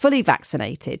that you are fully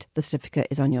vaccinated. The certificate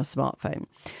is on your smartphone.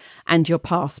 And your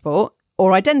passport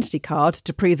or identity card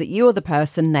to prove that you are the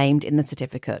person named in the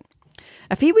certificate.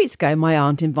 A few weeks ago, my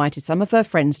aunt invited some of her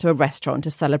friends to a restaurant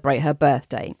to celebrate her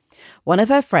birthday. One of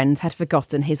her friends had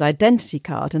forgotten his identity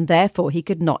card and therefore he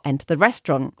could not enter the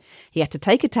restaurant. He had to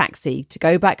take a taxi to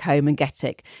go back home and get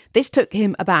it. This took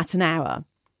him about an hour.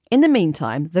 In the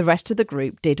meantime, the rest of the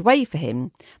group did wait for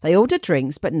him. They ordered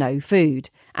drinks but no food.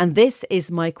 And this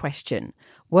is my question.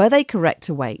 Were they correct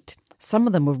to wait? Some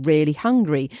of them were really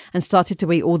hungry and started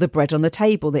to eat all the bread on the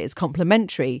table that is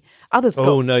complimentary. Others got...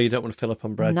 Oh, no, you don't want to fill up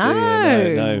on bread, do you?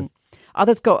 No.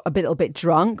 Others got a little bit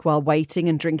drunk while waiting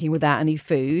and drinking without any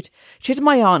food. Should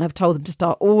my aunt have told them to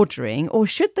start ordering, or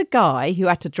should the guy who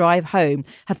had to drive home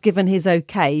have given his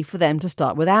okay for them to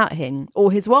start without him,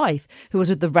 or his wife, who was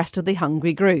with the rest of the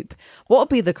hungry group? What would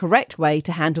be the correct way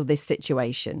to handle this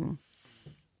situation?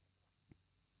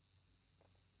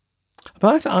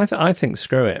 But I think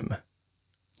screw him.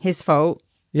 His fault?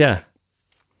 Yeah.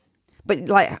 But,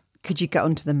 could you get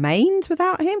onto the mains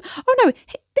without him? Oh, no,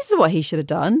 this is what he should have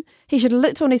done. He should have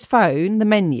looked on his phone, the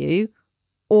menu,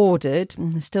 ordered,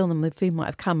 and still the food might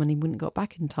have come and he wouldn't got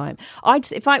back in time.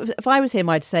 If I was him,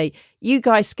 I'd say, you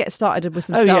guys get started with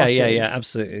some starters. Yeah,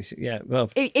 absolutely. Yeah,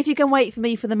 well, if you can wait for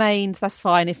me for the mains, that's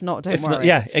fine. If not, don't worry.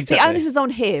 Yeah, exactly. The onus is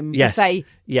on him to say,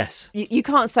 yes. You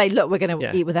can't say, look, we're going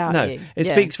to eat without you. It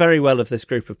speaks very well of this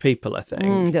group of people, I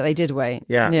think. That they did wait.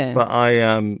 Yeah. But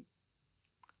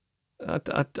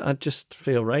I just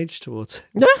feel rage towards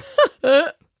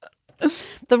it.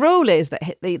 The rule is that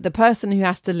the person who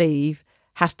has to leave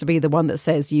has to be the one that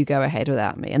says, you go ahead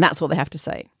without me. And that's what they have to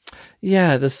say.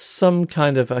 Yeah, there's some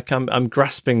kind of... I'm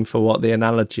grasping for what the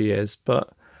analogy is, but...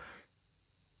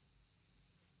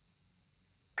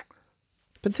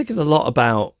 I've been thinking a lot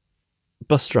about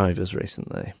bus drivers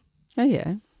recently. Oh,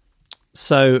 yeah.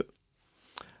 So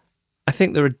I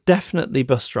think there are definitely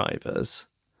bus drivers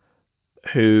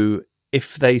who,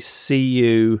 if they see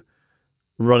you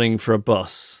running for a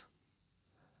bus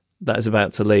that is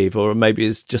about to leave, or maybe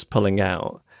is just pulling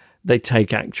out, they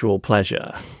take actual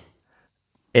pleasure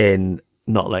in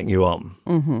not letting you on.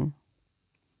 Mm-hmm.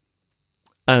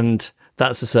 And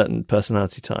that's a certain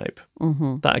personality type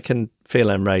that I can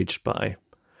feel enraged by.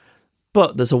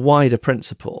 But there's a wider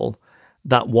principle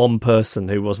that one person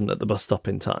who wasn't at the bus stop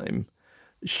in time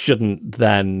shouldn't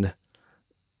then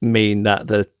mean that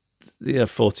the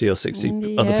 40 or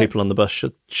 60 other people on the bus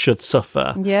should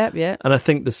suffer. Yeah. And I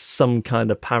think there's some kind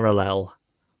of parallel.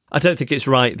 I don't think it's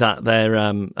right that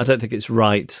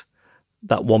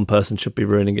that one person should be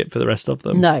ruining it for the rest of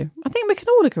them. No, I think we can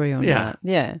all agree on that.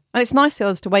 Yeah. And it's nice for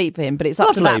others to wait for him, but it's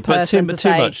up to that person to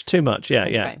say... Too much. Yeah,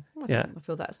 okay. I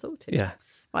feel that's sorted. Yeah.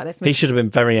 Right, he should have been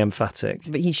very emphatic.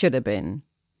 But he should have been.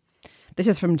 This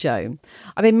is from Joe.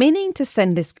 I've been meaning to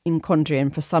send this in quandary in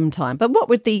for some time, but what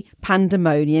with the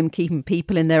pandemonium keeping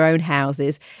people in their own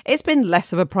houses, it's been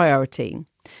less of a priority.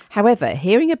 However,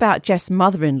 hearing about Jeff's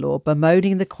mother-in-law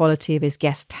bemoaning the quality of his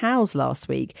guest towels last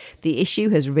week, the issue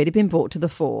has really been brought to the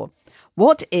fore.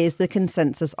 What is the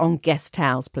consensus on guest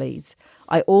towels, please?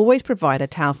 I always provide a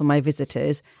towel for my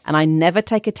visitors, and I never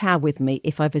take a towel with me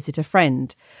if I visit a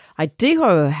friend. I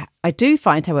do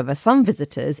find, however, some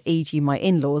visitors, e.g. my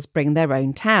in-laws, bring their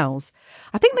own towels.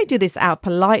 I think they do this out of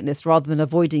politeness rather than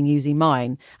avoiding using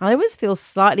mine, and I always feel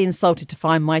slightly insulted to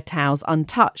find my towels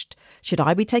untouched. Should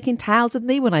I be taking towels with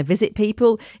me when I visit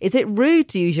people? Is it rude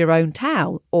to use your own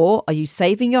towel? Or are you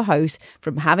saving your host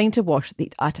from having to wash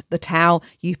the towel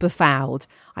you've befouled?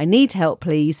 I need help,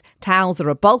 please. Towels are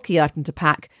a bulky item to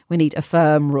pack. We need a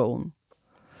firm rule.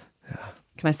 Yeah.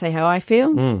 Can I say how I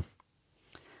feel?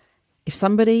 If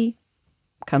somebody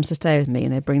comes to stay with me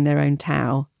and they bring their own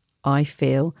towel, I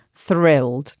feel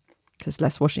thrilled because there's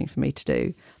less washing for me to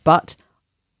do. But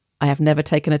I have never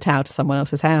taken a towel to someone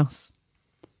else's house.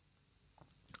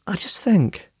 I just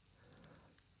think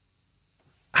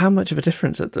how much of a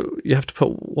difference you have to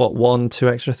put,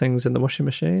 1-2 extra things in the washing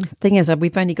machine? Thing is,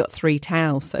 we've only got 3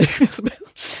 towels, so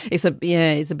it's a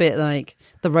bit like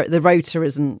the rotor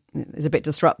is a bit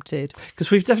disrupted.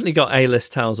 Because we've definitely got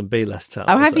A-list towels and B-list towels.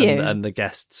 Oh, have you? And the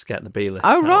guests get the B-list.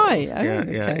 Oh, towels. right. Oh,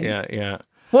 Yeah, okay. yeah.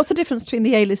 What's the difference between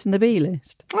the A-list and the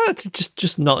B-list? Well,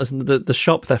 just not as the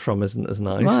shop they're from isn't as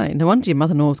nice. Right. No wonder your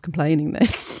mother-in-law was complaining then.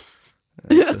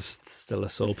 There's still a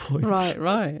sore point.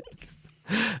 Right.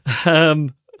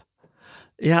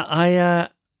 Yeah,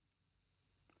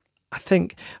 I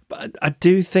think, but I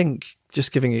do think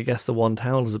just giving a guest the 1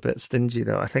 towel is a bit stingy,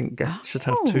 though. I think guests should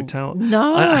have 2 towels.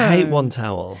 No. I hate 1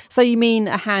 towel. So you mean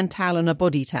a hand towel and a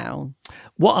body towel?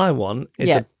 What I want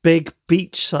is a big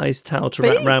beach-sized towel to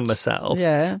wrap around myself,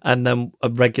 and then a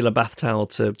regular bath towel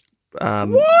to go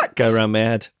around my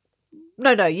head.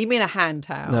 No, you mean a hand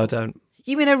towel. No, I don't.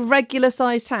 You mean a regular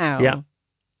sized towel? Yeah.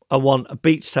 I want a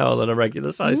beach towel and a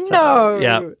regular sized towel. No.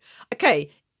 Yeah. Okay.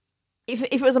 If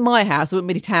it was at my house, there wouldn't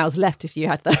be any towels left if you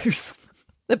had those.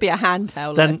 There'd be a hand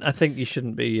towel Then left. I think you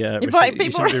shouldn't be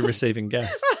receiving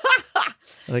guests. I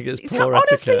think it's poor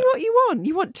etiquette. Honestly, what you want?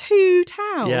 You want 2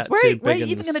 towels. Yeah, where 2 are big you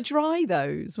even ones. going to dry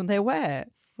those when they're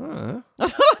wet? Oh. I don't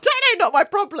know, not my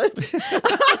problem.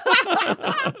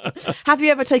 Have you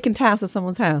ever taken towels to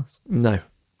someone's house? No.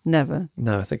 Never.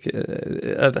 No, I think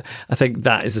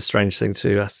that is a strange thing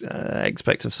to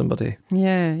expect of somebody.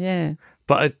 Yeah.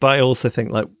 But I also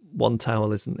think like 1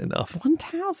 towel isn't enough. 1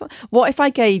 towel? What if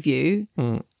I gave you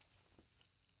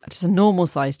just a normal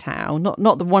sized towel, not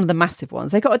one of the massive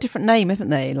ones? They got a different name,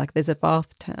 haven't they? Like there's a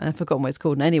bath towel. I've forgotten what it's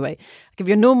called. Anyway, I'll give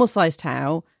you a normal sized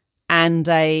towel and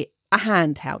a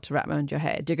hand towel to wrap around your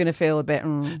head. You're going to feel a bit...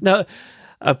 No,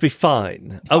 I'd be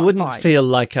fine. I wouldn't feel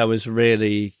like I was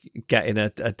really getting a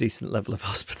decent level of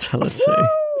hospitality.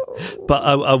 But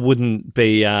I wouldn't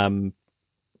be...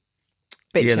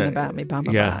 bitching about me, blah,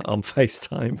 blah, blah. on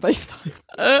FaceTime. But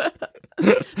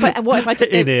what if I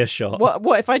just in earshot?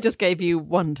 What if I just gave you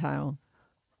 1 towel?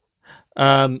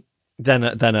 Then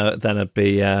I'd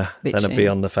be on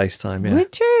the FaceTime. Yeah.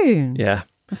 Would you? Yeah.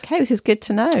 Okay, this is good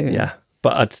to know. Yeah.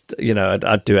 But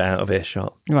I'd do it out of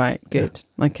earshot. Right, good.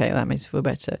 Yeah. Okay, that makes me feel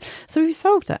better. So we've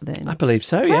solved that then. I believe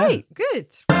so, yeah. Right,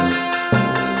 good.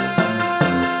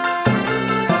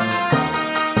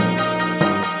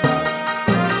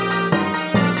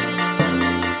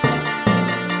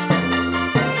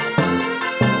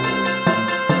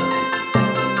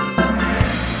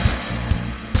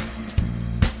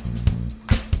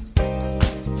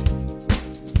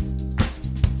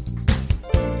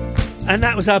 And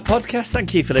that was our podcast.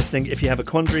 Thank you for listening. If you have a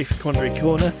quandary for Quandary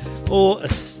Corner or a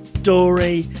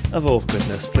story of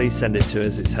awkwardness, please send it to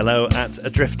us. It's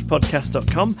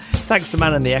hello@adriftpodcast.com. Thanks to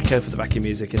Man and the Echo for the backing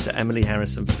music and to Emily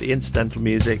Harrison for the incidental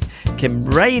music. Kim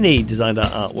Rainey designed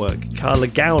our artwork. Carla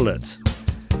Gowlett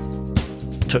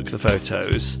took the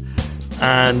photos.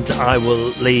 And I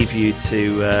will leave you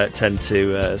to tend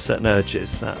to certain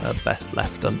urges that are best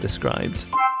left undescribed.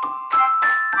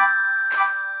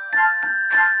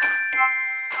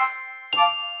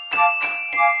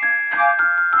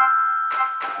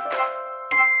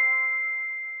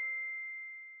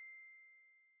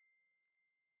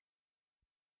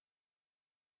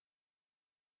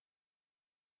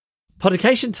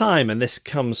 Podication time, and this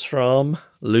comes from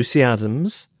Lucy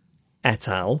Adams et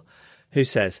al., who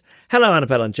says, "Hello,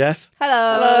 Annabelle and Jeff."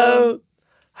 Hello.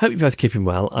 Hope you're both keeping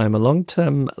well. I'm a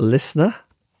long-term listener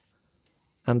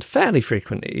and fairly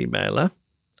frequent emailer.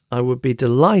 I would be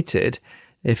delighted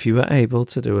if you were able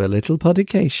to do a little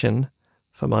podication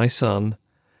for my son,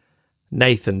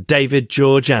 Nathan David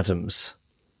George Adams.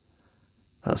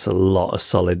 That's a lot of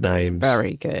solid names.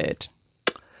 Very good.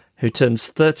 Who turns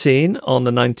 13 on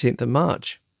the 19th of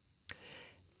March.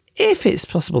 If it's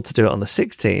possible to do it on the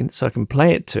 16th so I can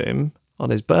play it to him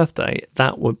on his birthday,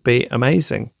 that would be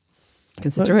amazing.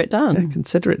 Consider it done. Yeah,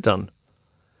 consider it done.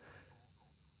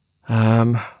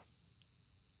 I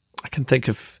can think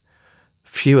of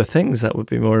fewer things that would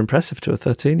be more impressive to a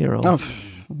 13-year-old. Oh,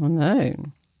 no.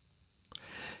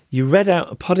 You read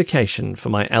out a podication for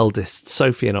my eldest,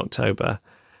 Sophie, in October,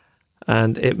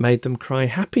 and it made them cry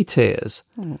happy tears.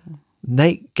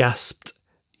 Nate gasped,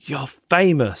 "You're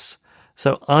famous."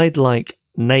 So I'd like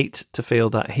Nate to feel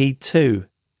that he too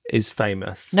is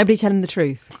famous. Nobody tell him the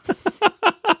truth.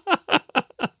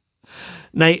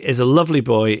 Nate is a lovely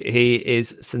boy. He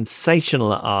is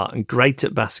sensational at art and great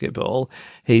at basketball.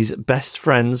 He's best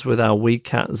friends with our wee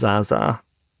cat Zaza.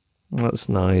 That's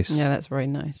nice. Yeah, that's very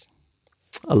nice.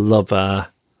 I love an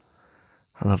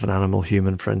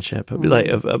animal-human friendship. It'd be like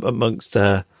amongst,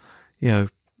 a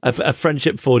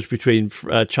friendship forged between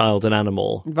a child and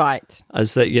animal. Right.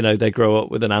 As that, they grow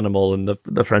up with an animal, and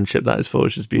the friendship that is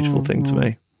forged is a beautiful thing to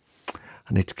me.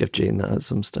 I need to give Jean that at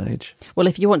some stage. Well,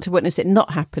 if you want to witness it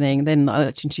not happening, then I'll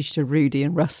introduce you to Rudy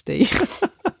and Rusty.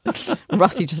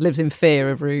 Rusty just lives in fear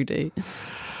of Rudy.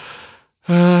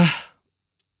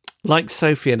 Like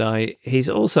Sophie and I, he's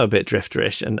also a bit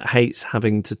drifterish and hates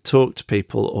having to talk to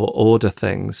people or order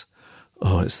things.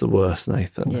 Oh, it's the worst,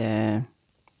 Nathan. Yeah,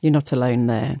 you're not alone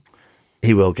there.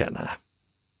 He will get there.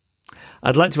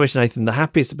 I'd like to wish Nathan the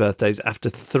happiest of birthdays after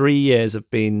 3 years of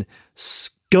being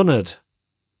scunnered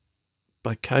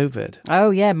by COVID.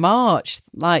 Oh, yeah, March.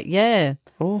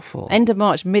 Awful. End of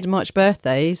March, mid-March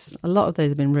birthdays. A lot of those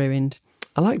have been ruined.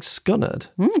 I like scunnered.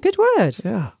 Good word.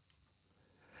 Yeah.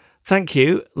 Thank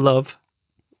you, love,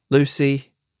 Lucy,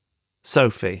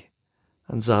 Sophie,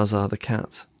 and Zaza the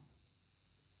cat.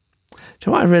 Do you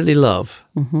know what I really love?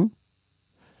 Mm-hmm.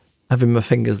 Having my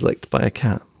fingers licked by a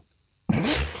cat.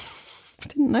 I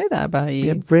didn't know that about you.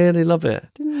 Yeah, really love it.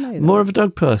 Didn't know that. More of a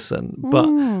dog person, but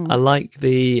I like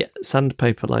the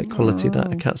sandpaper-like quality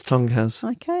that a cat's tongue has.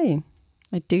 Okay.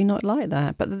 I do not like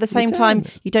that. But at the same time,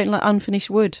 you don't like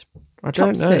unfinished wood. I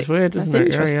don't know. It's weird, isn't That's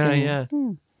it? interesting. Yeah.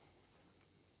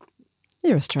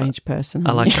 You're a strange person.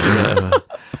 I like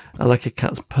I like a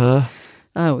cat's purr.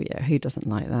 Oh, yeah. Who doesn't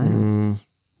like that?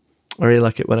 I really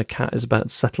like it when a cat is about to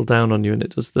settle down on you and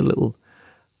it does the little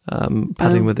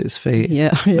padding with its feet.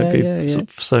 Yeah. Sort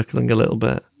of circling a little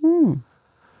bit.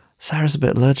 Sarah's a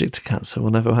bit allergic to cats, so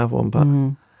we'll never have one. But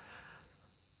when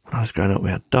I was growing up, we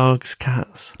had dogs,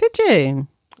 cats. Did you?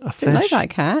 A fish. Didn't know about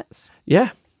cats. Yeah.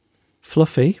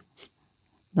 Fluffy.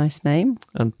 Nice name.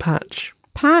 And Patch.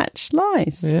 Patch.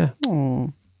 Nice. Yeah.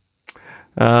 Oh.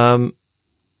 Yeah,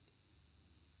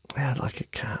 I'd like a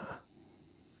cat.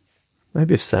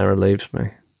 Maybe if Sarah leaves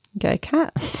me. Get a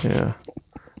cat. Yeah.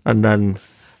 And then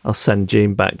I'll send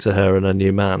Jean back to her and her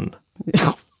new man.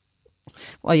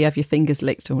 While you have your fingers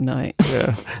licked all night.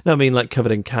 Yeah. No, I mean like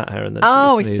covered in cat hair and then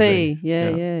I sneezing. see.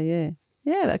 Yeah.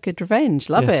 Yeah, that good revenge.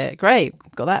 Love it. Great.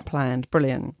 Got that planned.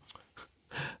 Brilliant.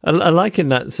 I like in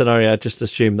that scenario, I just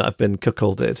assume that I've been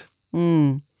cuckolded.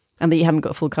 And that you haven't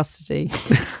got full custody.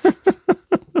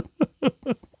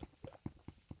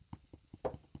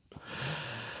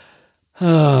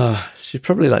 She'd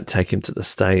probably take him to the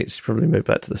States. She'd probably move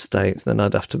back to the States. Then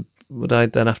would I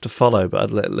then have to follow, but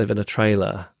I'd live in a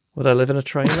trailer. Would I live in a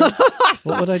trailer?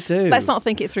 What would I do? Let's not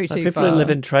think it through too people far. Who live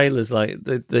in trailers, they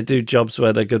do jobs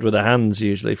where they're good with their hands,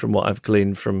 usually, from what I've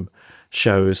gleaned from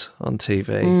shows on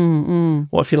TV.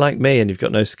 What if you're like me and you've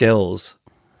got no skills?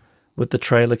 Would the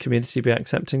trailer community be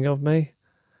accepting of me?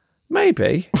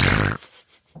 Maybe.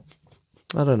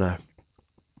 I don't know.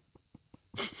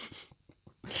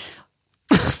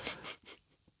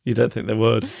 You don't think they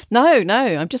would? No.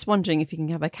 I'm just wondering if you can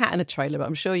have a cat in a trailer, but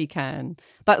I'm sure you can.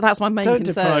 That's my main concern.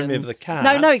 Don't deprive me of the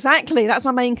cat. No, exactly. That's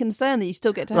my main concern, that you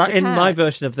still get to have the cat. In my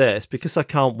version of this, because I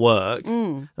can't work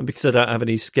and because I don't have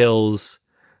any skills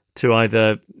to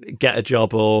either get a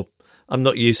job or I'm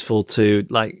not useful to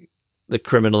the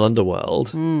criminal underworld.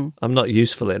 I'm not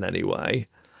useful in any way.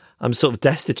 I'm sort of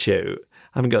destitute.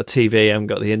 I haven't got a TV. I haven't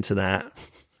got the internet.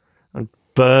 I'm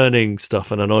burning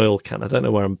stuff in an oil can. I don't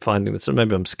know where I'm finding this. So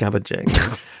maybe I'm scavenging.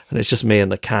 And it's just me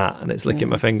and the cat and it's licking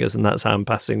my fingers. And that's how I'm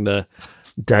passing the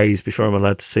days before I'm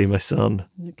allowed to see my son.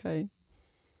 Okay.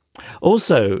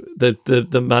 Also,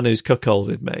 the man who's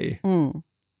cuckolded me,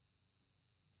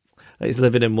 he's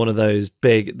living in one of those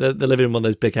big, they're living in one of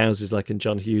those big houses like in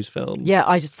John Hughes films. Yeah,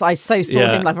 I so saw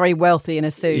him very wealthy in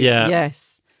a suit. Yeah.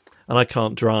 Yes. And I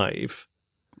can't drive.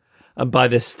 And by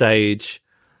this stage,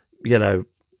 the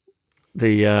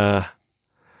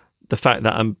fact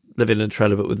that I'm living in a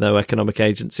trailer but with no economic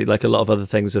agency, like a lot of other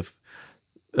things have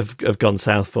gone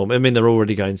south for me. I mean, they're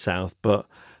already going south, but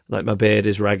my beard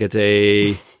is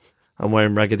raggedy. I'm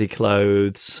wearing raggedy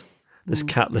clothes. This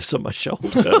cat lives on my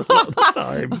shoulder a lot of the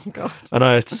time. Oh, God. And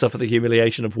I have to suffer the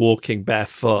humiliation of walking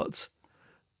barefoot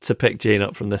to pick Jean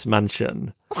up from this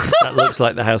mansion. That looks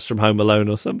like the house from Home Alone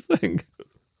or something.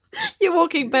 You're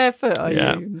walking barefoot, are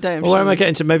Yeah. you? Don't Or where am I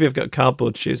getting to? Maybe I've got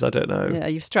cardboard shoes. I don't know. Yeah,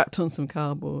 you've strapped on some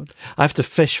cardboard. I have to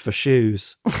fish for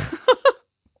shoes.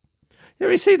 You don't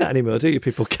really see that anymore, do you?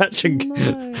 People catching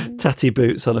tatty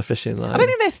boots on a fishing line. I don't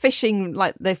think they're fishing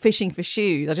like they're fishing for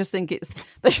shoes. I just think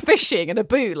they're fishing and a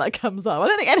boot like comes up. I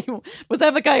don't think anyone was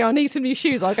ever going, I need some new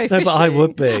shoes, I'll go fishing. No, but I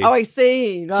would be. Oh, I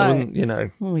see. Right. Someone, you know,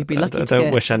 you'd be lucky I to don't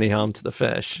get wish any harm to the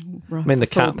fish. I mean, the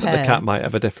full cat might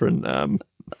have a different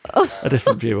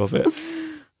view of it.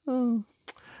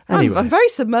 Anyway. I'm very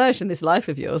submerged in this life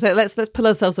of yours. Let's pull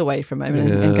ourselves away for a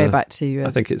moment and go back to...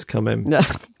 I think it's coming.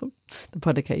 The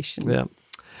publication. Yeah.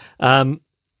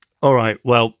 All right.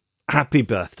 Well, happy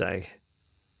birthday,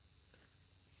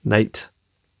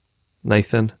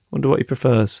 Nathan. Wonder what he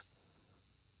prefers.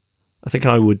 I think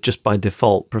I would just by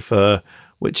default prefer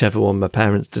whichever one my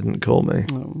parents didn't call me.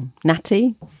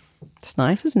 Natty. It's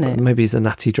nice, isn't it? Maybe he's a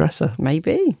natty dresser.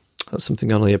 Maybe. That's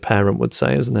something only a parent would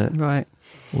say, isn't it? Right.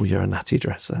 Oh, you're a natty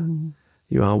dresser.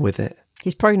 You are with it.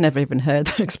 He's probably never even heard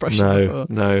that expression before.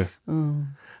 No.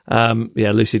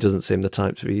 Yeah, Lucy doesn't seem the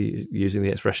type to be using the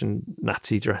expression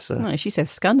natty dresser. No, she says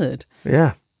scunnered.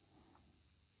 Yeah.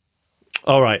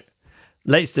 All right.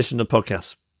 Latest edition of the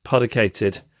podcast,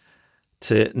 dedicated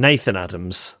to Nathan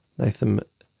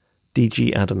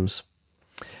DG Adams.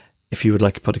 If you would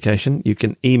like a podcast, you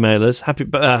can email us. Happy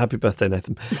birthday,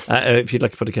 Nathan. If you'd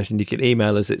like a podcast, you can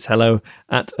email us. It's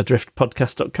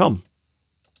hello@adriftpodcast.com.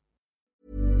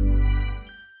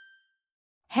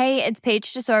 Hey, it's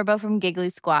Paige DeSorbo from Giggly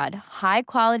Squad. High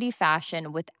quality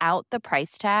fashion without the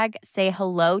price tag. Say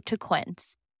hello to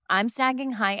Quince. I'm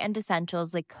snagging high-end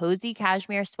essentials like cozy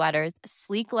cashmere sweaters,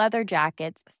 sleek leather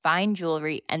jackets, fine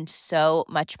jewelry, and so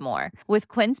much more. With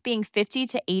Quince being 50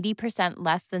 to 80%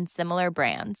 less than similar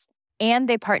brands. And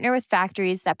they partner with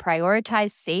factories that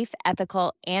prioritize safe,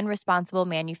 ethical, and responsible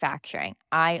manufacturing.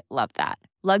 I love that.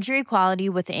 Luxury quality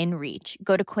within reach.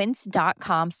 Go to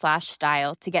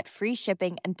quince.com/style to get free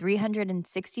shipping and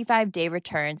 365-day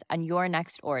returns on your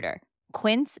next order.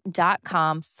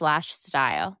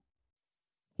 Quince.com/style.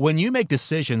 When you make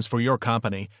decisions for your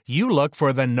company, you look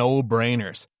for the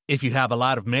no-brainers. If you have a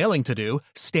lot of mailing to do,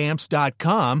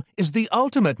 Stamps.com is the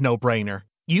ultimate no-brainer.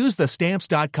 Use the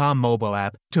Stamps.com mobile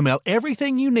app to mail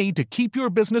everything you need to keep your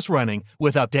business running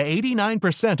with up to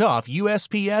 89% off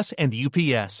USPS and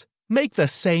UPS. Make the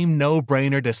same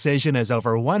no-brainer decision as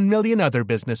over 1 million other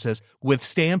businesses with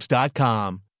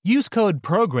Stamps.com. Use code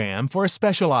PROGRAM for a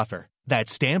special offer.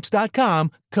 That's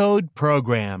Stamps.com, code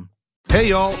PROGRAM. Hey,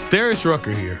 y'all, Darius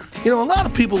Rucker here. You know, a lot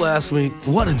of people ask me,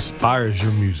 what inspires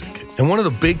your music? And one of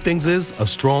the big things is a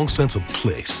strong sense of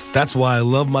place. That's why I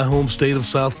love my home state of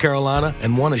South Carolina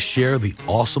and want to share the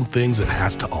awesome things it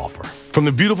has to offer. From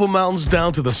the beautiful mountains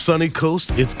down to the sunny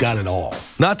coast, it's got it all.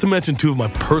 Not to mention two of my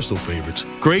personal favorites,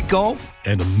 great golf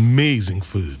and amazing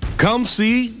food. Come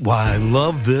see why I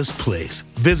love this place.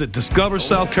 Visit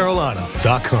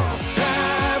discoversouthcarolina.com.